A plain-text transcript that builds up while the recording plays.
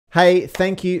Hey,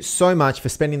 thank you so much for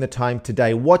spending the time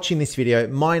today watching this video.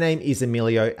 My name is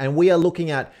Emilio and we are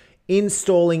looking at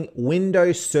installing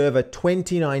Windows Server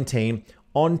 2019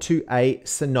 onto a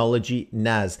Synology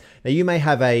NAS. Now you may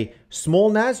have a small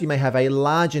NAS, you may have a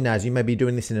larger NAS, you may be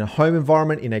doing this in a home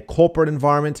environment, in a corporate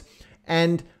environment,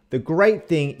 and the great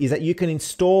thing is that you can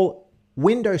install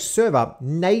Windows Server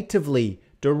natively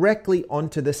directly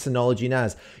onto the Synology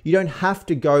NAS. You don't have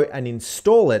to go and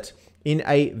install it in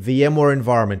a VMware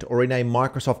environment or in a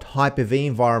Microsoft Hyper-V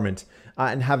environment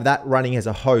and have that running as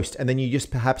a host. And then you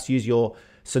just perhaps use your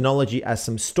Synology as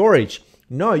some storage.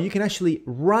 No, you can actually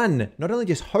run, not only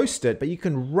just host it, but you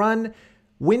can run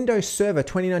Windows Server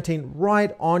 2019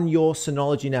 right on your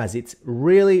Synology NAS. It's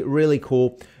really, really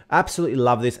cool. Absolutely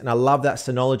love this. And I love that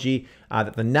Synology,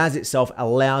 that the NAS itself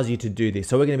allows you to do this.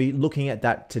 So we're going to be looking at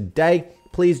that today.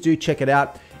 Please do check it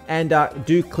out. And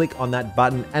do click on that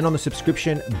button and on the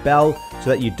subscription bell so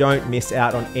that you don't miss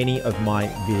out on any of my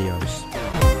videos.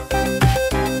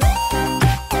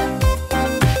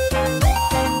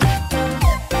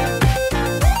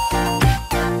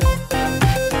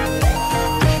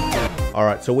 All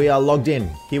right, so we are logged in.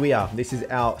 Here we are. This is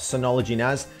our Synology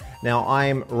NAS. Now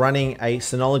I'm running a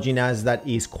Synology NAS that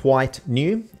is quite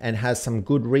new and has some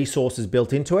good resources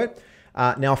built into it.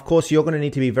 Now, of course, you're going to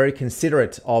need to be very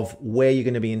considerate of where you're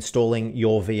going to be installing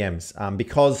your VMs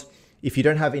because if you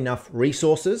don't have enough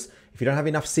resources, if you don't have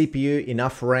enough CPU,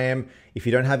 enough RAM, if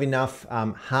you don't have enough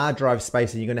hard drive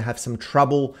space, then you're going to have some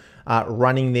trouble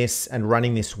running this and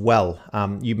running this well.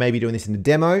 You may be doing this in a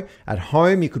demo at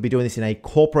home. You could be doing this in a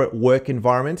corporate work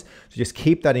environment. So just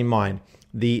keep that in mind.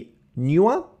 The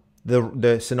newer the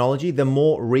Synology, the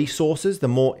more resources, the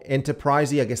more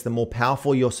enterprisey, I guess, the more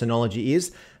powerful your Synology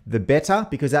is, the better,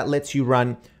 because that lets you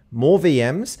run more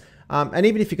VMs. And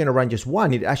even if you're going to run just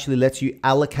one, it actually lets you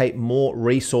allocate more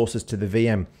resources to the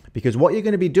VM. Because what you're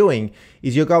going to be doing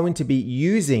is you're going to be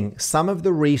using some of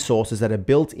the resources that are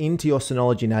built into your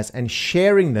Synology NAS and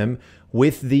sharing them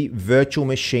with the virtual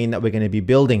machine that we're going to be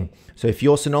building. So if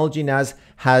your Synology NAS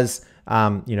has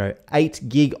 8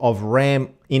 gig of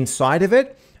RAM inside of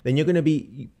it, then you're going to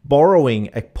be borrowing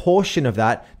a portion of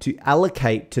that to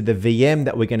allocate to the VM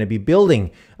that we're going to be building.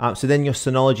 So then your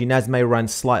Synology NAS may run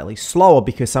slightly slower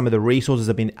because some of the resources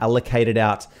have been allocated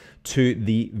out to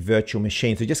the virtual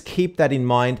machine. So just keep that in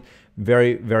mind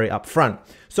very, very upfront.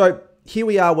 So here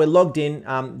we are, we're logged in.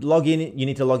 Log in, you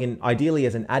need to log in ideally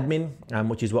as an admin,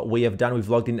 which is what we have done. We've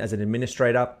logged in as an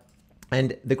administrator.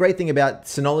 And the great thing about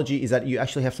Synology is that you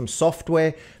actually have some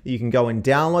software that you can go and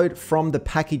download from the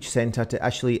package center to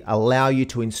actually allow you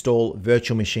to install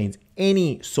virtual machines,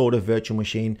 any sort of virtual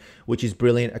machine, which is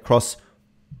brilliant across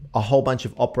a whole bunch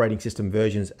of operating system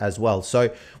versions as well. So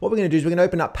what we're going to do is we're going to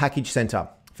open up Package Center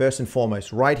first and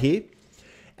foremost right here.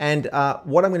 And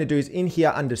what I'm going to do is in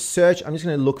here under search, I'm just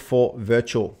going to look for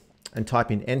virtual and type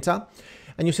in enter.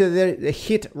 And you'll see the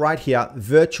hit right here,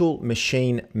 Virtual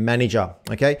Machine Manager,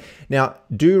 okay? Now,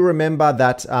 do remember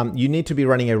that you need to be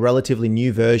running a relatively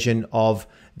new version of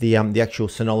the actual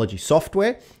Synology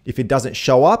software. If it doesn't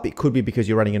show up, it could be because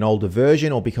you're running an older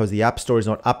version or because the App Store is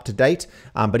not up to date.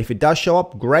 But if it does show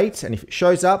up, great. And if it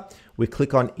shows up, we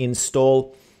click on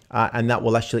Install. And that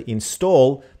will actually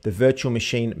install the Virtual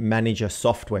Machine Manager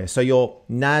software. So your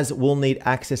NAS will need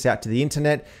access out to the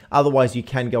internet. Otherwise, you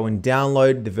can go and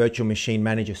download the Virtual Machine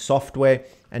Manager software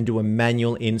and do a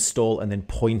manual install and then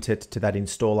point it to that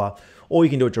installer. Or you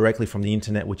can do it directly from the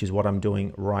internet, which is what I'm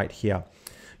doing right here.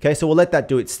 Okay, so we'll let that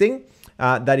do its thing.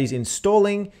 That is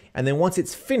installing. And then once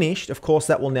it's finished, of course,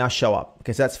 that will now show up.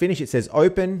 Okay, so that's finished. It says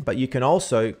open, but you can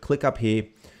also click up here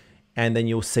and then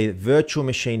you'll see that Virtual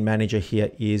Machine Manager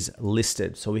here is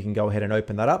listed. So we can go ahead and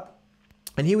open that up.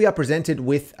 And here we are presented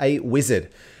with a wizard.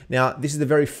 Now, this is the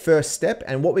very first step.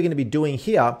 And what we're going to be doing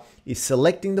here is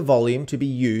selecting the volume to be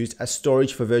used as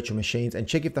storage for virtual machines and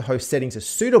check if the host settings are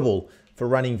suitable for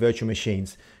running virtual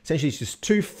machines. Essentially, it's just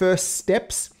two first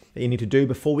steps that you need to do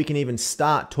before we can even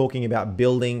start talking about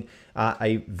building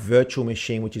a virtual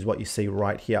machine, which is what you see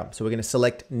right here. So we're going to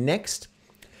select next.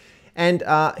 And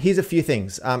here's a few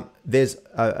things. There's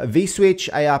a vSwitch,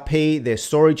 ARP, there's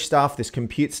storage stuff, there's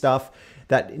compute stuff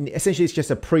that essentially is just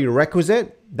a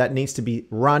prerequisite that needs to be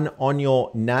run on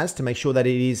your NAS to make sure that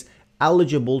it is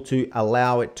eligible to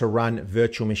allow it to run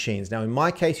virtual machines. Now, in my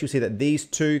case, you'll see that these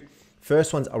two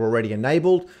first ones are already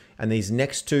enabled and these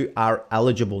next two are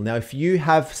eligible. Now, if you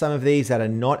have some of these that are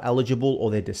not eligible or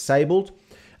they're disabled,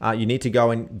 you need to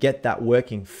go and get that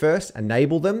working first,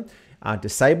 enable them.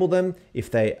 Disable them if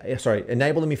they,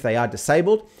 enable them if they are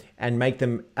disabled and make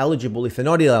them eligible if they're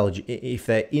not if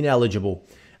they're ineligible.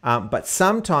 But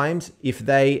sometimes if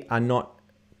they are not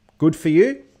good for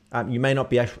you, you may not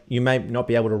be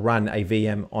able to run a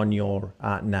VM on your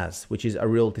NAS, which is a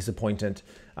real disappointment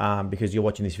because you're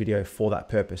watching this video for that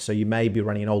purpose. So you may be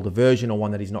running an older version or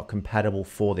one that is not compatible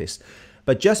for this.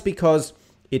 But just because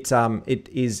it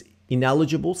is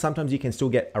ineligible, sometimes you can still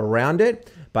get around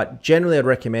it. But generally, I'd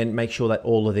recommend make sure that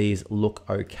all of these look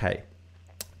okay.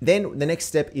 Then the next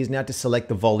step is now to select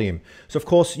the volume. So of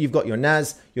course, you've got your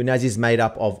NAS. Your NAS is made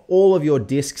up of all of your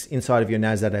disks inside of your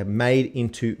NAS that are made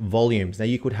into volumes. Now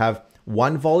you could have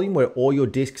one volume where all your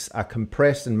disks are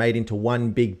compressed and made into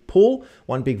one big pool,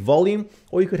 one big volume,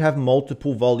 or you could have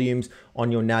multiple volumes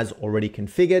on your NAS already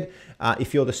configured.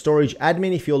 If you're the storage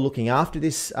admin, if you're looking after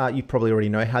this, you probably already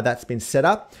know how that's been set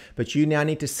up, but you now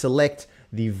need to select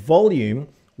the volume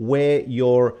where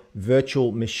your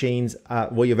virtual machine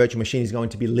is going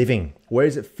to be living. Where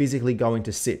is it physically going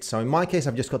to sit? So in my case,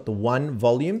 I've just got the one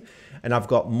volume and I've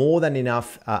got more than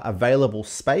enough available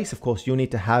space. Of course, you'll need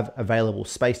to have available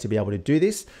space to be able to do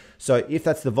this. So if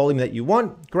that's the volume that you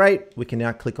want, great. We can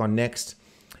now click on next.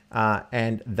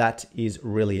 And that is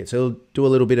really it. So it'll do a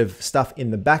little bit of stuff in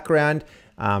the background,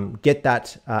 get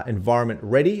that environment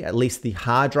ready, at least the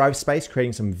hard drive space,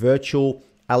 creating some virtual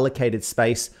allocated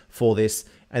space for this.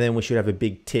 And then we should have a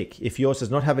big tick. If yours does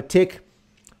not have a tick,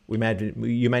 you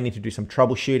may need to do some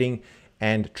troubleshooting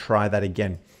and try that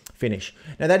again. Finish.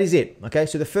 Now that is it. Okay,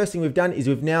 so the first thing we've done is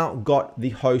we've now got the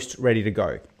host ready to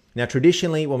go. Now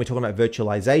traditionally, when we're talking about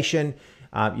virtualization,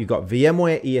 you've got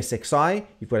VMware ESXi,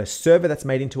 you've got a server that's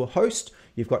made into a host,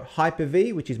 you've got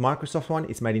Hyper-V, which is Microsoft one,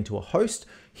 it's made into a host.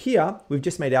 Here, we've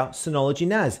just made our Synology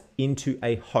NAS into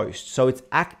a host. So it's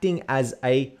acting as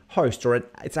a host, or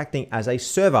it's acting as a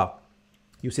server.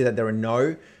 You'll see that there are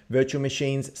no virtual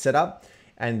machines set up,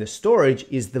 and the storage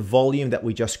is the volume that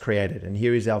we just created. And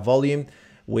here is our volume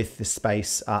with the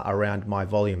space around my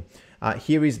volume.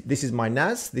 This is my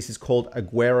NAS. This is called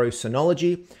Aguero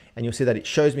Synology, and you'll see that it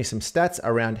shows me some stats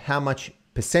around how much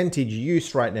percentage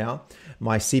use right now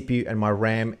my CPU and my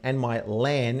RAM and my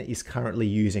LAN is currently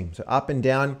using. So up and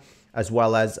down, as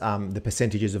well as the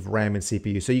percentages of RAM and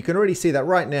CPU. So you can already see that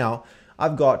right now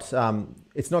I've got,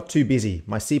 it's not too busy.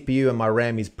 My CPU and my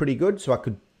RAM is pretty good, so I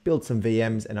could build some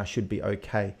VMs and I should be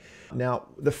okay. Now,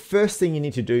 the first thing you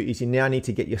need to do is you now need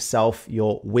to get yourself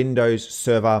your Windows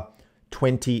Server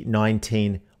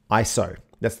 2019 ISO.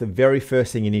 That's the very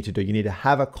first thing you need to do. You need to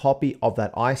have a copy of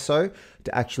that ISO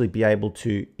to actually be able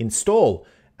to install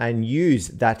and use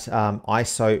that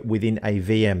ISO within a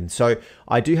VM. So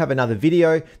I do have another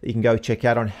video that you can go check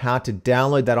out on how to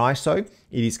download that ISO.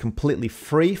 It is completely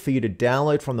free for you to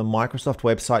download from the Microsoft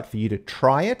website for you to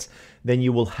try it. Then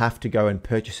you will have to go and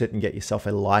purchase it and get yourself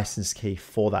a license key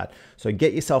for that. So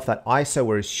get yourself that ISO.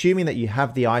 We're assuming that you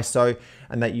have the ISO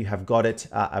and that you have got it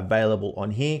available on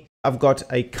here. I've got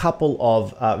a couple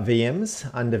of VMs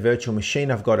under virtual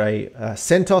machine. I've got a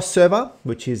CentOS server,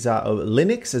 which is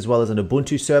Linux, as well as an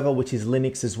Ubuntu server, which is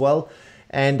Linux as well.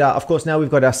 And of course, now we've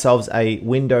got ourselves a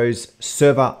Windows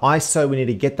Server ISO. We need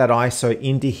to get that ISO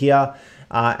into here.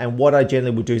 And what I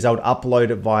generally would do is I would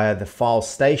upload it via the file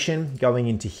station, going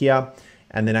into here,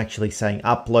 and then actually saying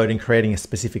upload and creating a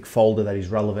specific folder that is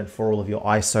relevant for all of your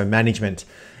ISO management.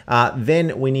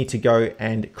 Then we need to go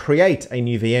and create a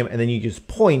new VM, and then you just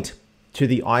point to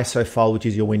the ISO file, which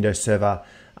is your Windows Server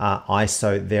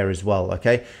ISO there as well.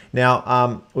 Okay.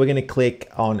 Now we're going to click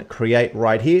on create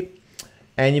right here,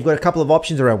 and you've got a couple of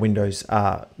options around Windows,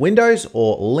 Windows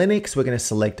or Linux. We're going to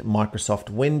select Microsoft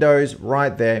Windows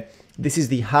right there. This is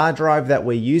the hard drive that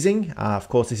we're using. Of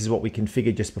course, this is what we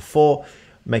configured just before,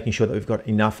 making sure that we've got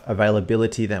enough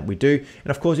availability that we do. And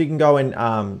of course, you can go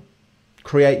and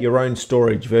create your own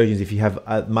storage versions. If you have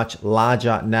a much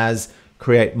larger NAS,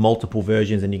 create multiple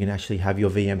versions, and you can actually have your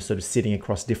VM sort of sitting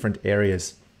across different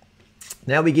areas.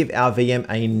 Now we give our VM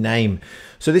a name.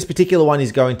 So this particular one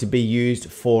is going to be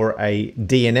used for a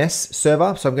DNS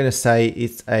server. So I'm going to say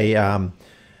it's a, I'm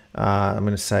going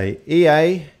to say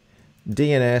EA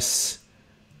DNS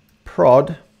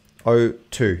prod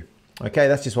 02. Okay,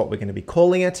 that's just what we're going to be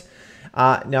calling it.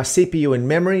 Now CPU and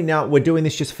memory. Now we're doing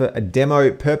this just for a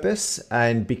demo purpose,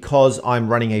 and because I'm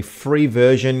running a free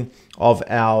version of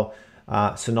our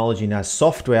Synology NAS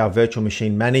software, our virtual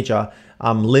machine manager,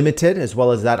 I'm limited. As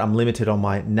well as that, I'm limited on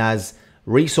my NAS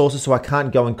resources, so I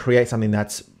can't go and create something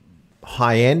that's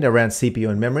high end around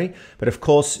CPU and memory. But of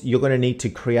course, you're going to need to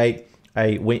create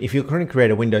if you're going to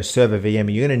create a Windows Server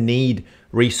VM, you're going to need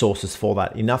resources for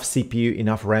that. Enough CPU,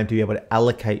 enough RAM to be able to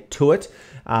allocate to it.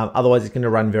 Otherwise, it's going to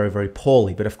run very, very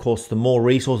poorly. But of course, the more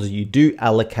resources you do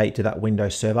allocate to that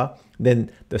Windows Server,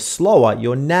 then the slower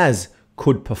your NAS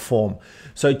could perform.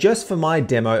 So just for my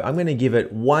demo, I'm going to give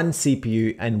it 1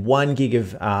 CPU and 1 gig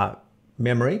of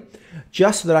memory,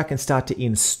 just so that I can start to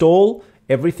install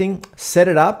everything, set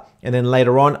it up, and then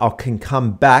later on I can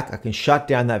come back, I can shut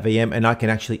down that VM, and I can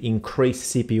actually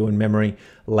increase CPU and memory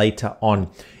later on.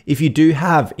 If you do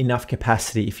have enough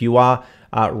capacity, if you are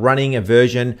running a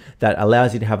version that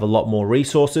allows you to have a lot more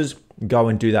resources, go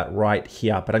and do that right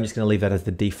here. But I'm just going to leave that as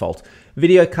the default.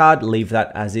 Video card, leave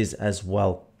that as is as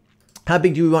well. How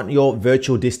big do you want your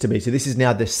virtual disk to be? So this is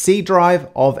now the C drive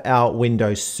of our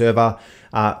Windows server.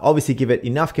 Obviously give it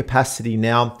enough capacity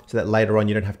now so that later on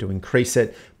you don't have to increase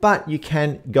it, but you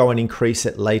can go and increase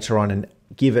it later on and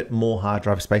give it more hard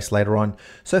drive space later on.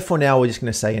 So for now, we're just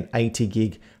going to say an 80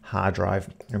 gig hard drive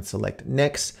and select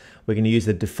next. We're going to use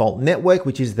the default network,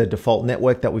 which is the default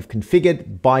network that we've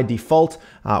configured by default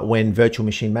when Virtual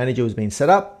Machine Manager was being set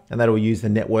up, and that will use the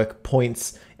network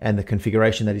points and the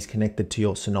configuration that is connected to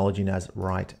your Synology NAS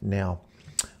right now.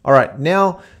 All right,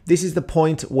 now this is the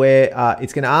point where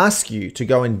it's going to ask you to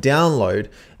go and download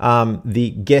the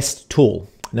guest tool.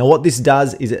 Now what this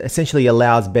does is it essentially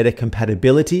allows better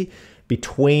compatibility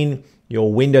between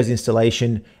your Windows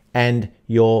installation and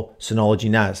your Synology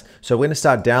NAS. So we're going to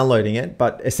start downloading it,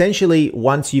 but essentially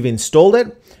once you've installed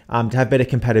it, to have better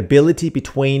compatibility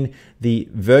between the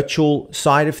virtual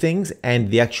side of things and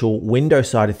the actual Windows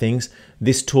side of things,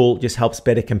 this tool just helps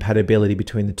better compatibility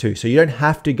between the two. So you don't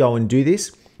have to go and do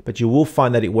this, but you will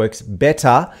find that it works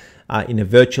better in a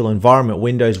virtual environment,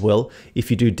 Windows will,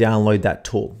 if you do download that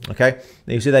tool, okay?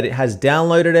 Now you see that it has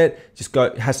downloaded it,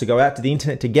 it has to go out to the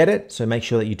internet to get it, so make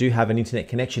sure that you do have an internet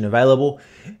connection available,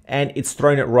 and it's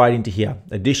thrown it right into here.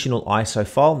 Additional ISO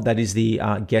file, that is the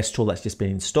guest tool that's just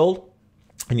been installed.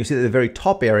 And you'll see that the very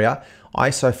top area,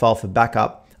 ISO file for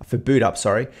boot up,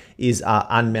 is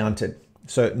unmounted.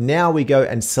 So now we go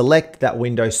and select that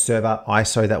Windows Server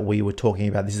ISO that we were talking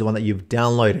about. This is the one that you've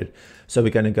downloaded. So we're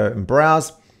going to go and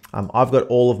browse. I've got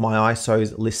all of my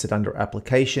ISOs listed under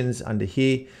applications under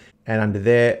here, and under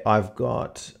there I've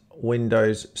got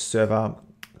Windows Server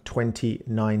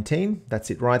 2019.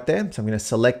 That's it right there. So I'm going to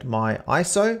select my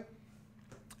ISO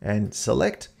and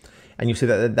select, and you'll see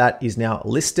that that is now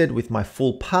listed with my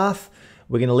full path.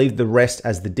 We're going to leave the rest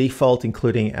as the default,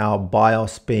 including our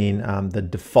BIOS being the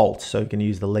default. So you can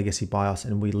use the legacy BIOS,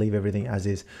 and we leave everything as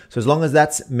is. So as long as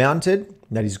that's mounted,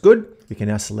 that is good. We can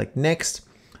now select next.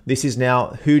 This is now,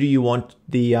 who do you want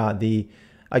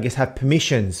I guess, have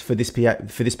permissions for this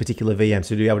particular VM.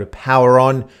 So to be able to power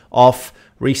on, off,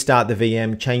 restart the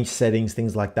VM, change settings,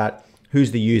 things like that.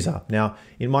 Who's the user? Now,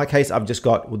 in my case, I've just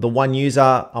got the one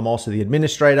user. I'm also the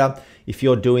administrator. If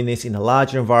you're doing this in a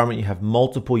larger environment, you have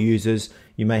multiple users,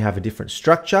 you may have a different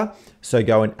structure. So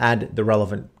go and add the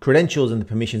relevant credentials and the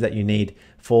permissions that you need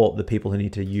for the people who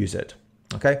need to use it.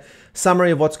 Okay,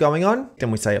 summary of what's going on, then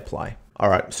we say apply. All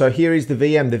right, so here is the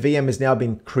VM. The VM has now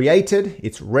been created.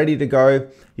 It's ready to go.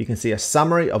 You can see a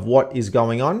summary of what is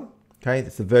going on. Okay,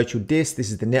 that's the virtual disk. This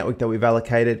is the network that we've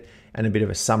allocated, and a bit of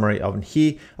a summary of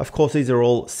here. Of course, these are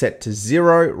all set to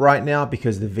 0 right now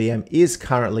because the VM is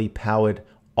currently powered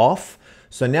off.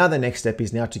 So now the next step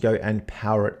is now to go and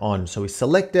power it on. So we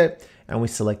select it and we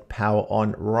select power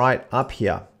on right up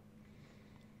here.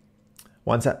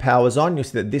 Once that powers on, you'll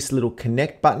see that this little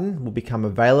connect button will become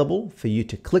available for you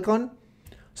to click on,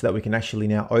 so that we can actually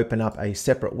now open up a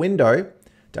separate window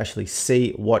to actually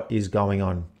see what is going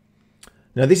on.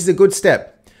 Now this is a good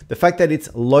step. The fact that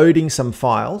it's loading some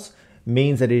files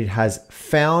means that it has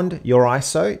found your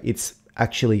ISO, it's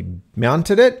actually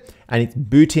mounted it, and it's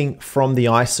booting from the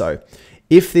ISO.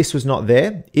 If this was not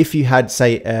there, if you had,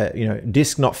 say,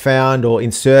 disk not found or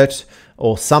insert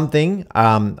or something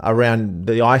around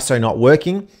the ISO not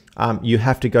working, you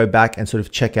have to go back and sort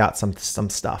of check out some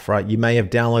stuff, right? You may have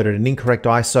downloaded an incorrect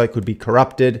ISO, could be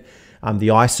corrupted. The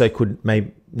ISO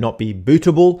may not be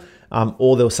bootable,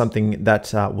 or there was something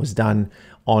that was done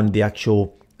on the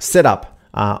actual setup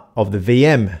of the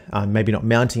VM, maybe not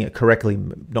mounting it correctly,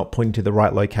 not pointing to the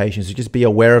right location. So just be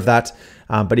aware of that.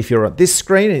 But if you're at this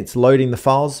screen and it's loading the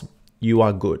files, you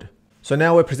are good. So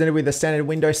now we're presented with the standard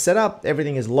Windows setup.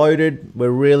 Everything is loaded. We're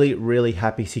really, really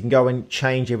happy. So you can go and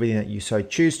change everything that you so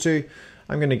choose to.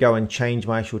 I'm going to go and change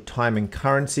my actual time and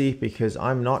currency because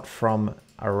I'm not from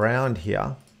around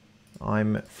here.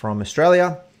 I'm from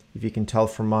Australia. If you can tell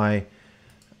from my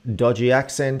dodgy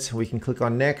accent, we can click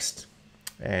on next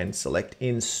and select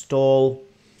install.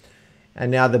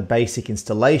 And now the basic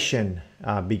installation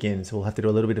begins. We'll have to do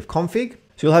a little bit of config.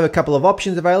 So you'll have a couple of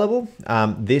options available.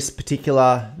 These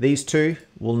two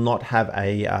will not have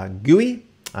a GUI.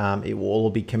 It will all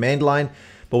be command line,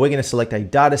 but we're going to select a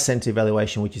data center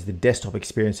evaluation, which is the desktop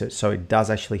experience. So it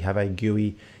does actually have a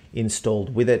GUI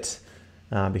installed with it.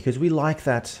 because we like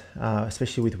that,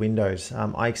 especially with Windows.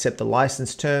 I accept the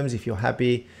license terms. If you're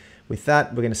happy with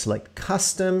that, we're going to select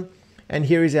custom. And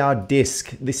here is our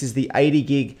disk. This is the 80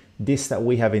 gig disk that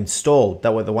we have installed.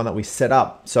 That was the one that we set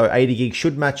up. So 80 gig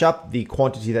should match up the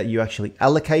quantity that you actually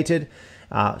allocated.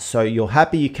 So you're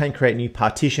happy. You can create new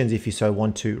partitions if you so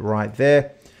want to right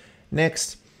there.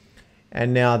 Next.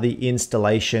 And now the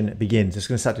installation begins. It's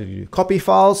going to start to do copy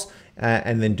files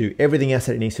and then do everything else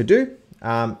that it needs to do.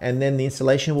 And then the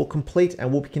installation will complete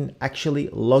and we can actually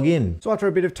log in. So after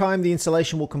a bit of time, the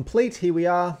installation will complete. Here we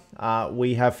are.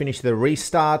 We have finished the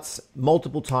restarts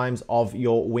multiple times of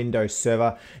your Windows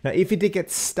server. Now, if it did get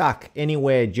stuck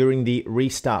anywhere during the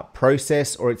restart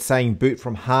process, or it's saying boot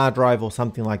from hard drive or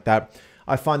something like that,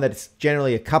 I find that it's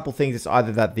generally a couple things. It's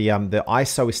either that the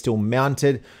ISO is still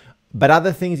mounted, but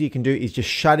other things you can do is just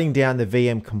shutting down the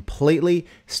VM completely,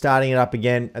 starting it up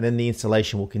again, and then the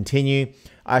installation will continue.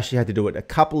 I actually had to do it a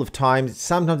couple of times.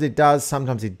 Sometimes it does,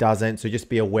 sometimes it doesn't. So just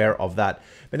be aware of that.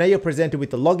 But now you're presented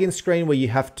with the login screen where you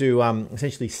have to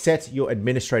essentially set your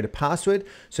administrator password.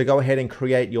 So go ahead and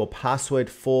create your password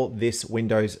for this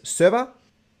Windows server.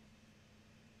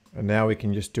 And now we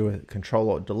can just do a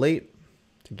Control-Alt-Delete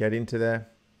to get into there.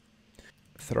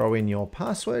 Throw in your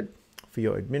password for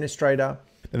your administrator.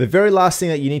 Now, the very last thing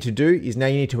that you need to do is now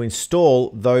you need to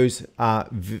install those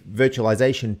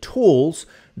virtualization tools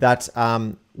that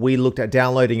we looked at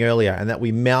downloading earlier and that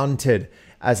we mounted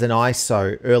as an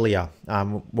ISO earlier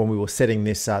when we were setting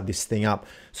this thing up.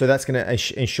 So that's going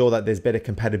to ensure that there's better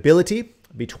compatibility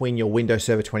between your Windows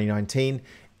Server 2019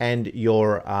 and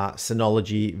your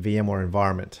Synology VMware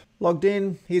environment. Logged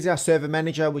in, here's our server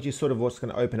manager, which is sort of what's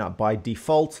going to open up by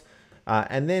default.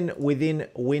 And then within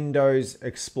Windows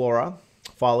Explorer,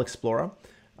 File Explorer,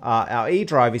 our E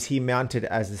drive is here mounted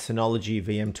as the Synology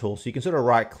VM tool. So you can sort of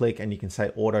right click and you can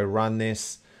say auto run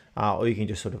this, or you can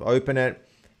just sort of open it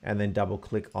and then double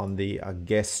click on the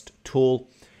guest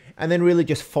tool and then really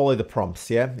just follow the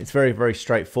prompts. Yeah, it's very, very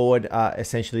straightforward.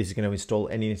 Essentially, this is going to install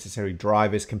any necessary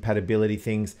drivers, compatibility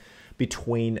things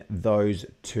between those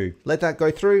two. Let that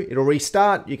go through. It'll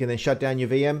restart. You can then shut down your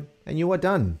VM and you are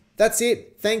done. That's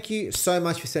it. Thank you so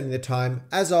much for spending the time.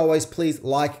 As always, please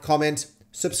like, comment,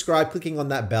 subscribe, clicking on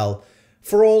that bell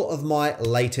for all of my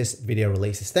latest video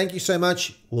releases. Thank you so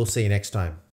much. We'll see you next time.